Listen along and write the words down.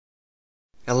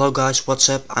Hello guys, what's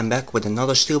up? I'm back with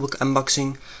another Steelbook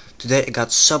unboxing. Today I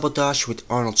got Sabotage with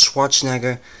Arnold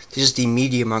Schwarzenegger. This is the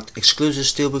Markt exclusive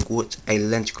Steelbook with a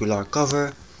Lenticular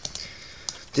cover.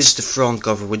 This is the front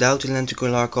cover without the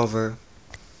Lenticular cover.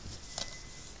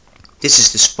 This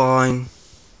is the spine.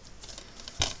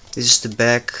 This is the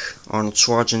back, Arnold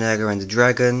Schwarzenegger and the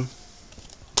dragon.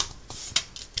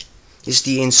 This is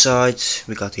the inside.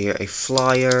 We got here a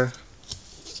flyer.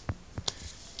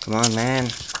 Come on man.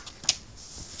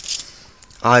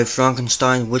 I,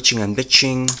 Frankenstein, witching and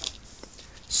bitching.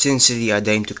 Sincerely I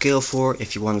deign to kill for.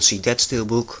 If you want to see that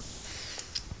Steelbook,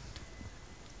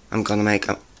 I'm gonna make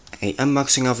a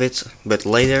unboxing of it, but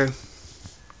later.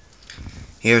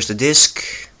 Here's the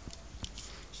disc.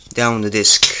 Down the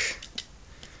disc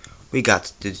we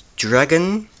got the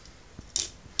dragon.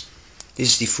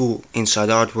 This is the full inside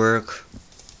artwork.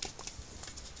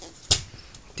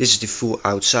 This is the full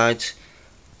outside.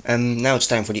 Now it's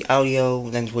time for the audio,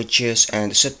 languages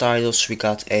and the subtitles. We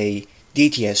got a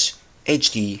DTS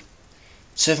HD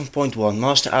 7.1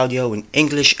 master audio in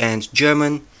English and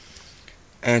German,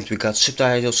 and we got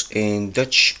subtitles in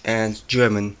Dutch and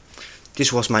German.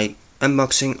 This was my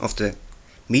unboxing of the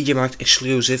Markt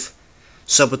exclusive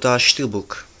Sabotage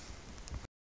Steelbook.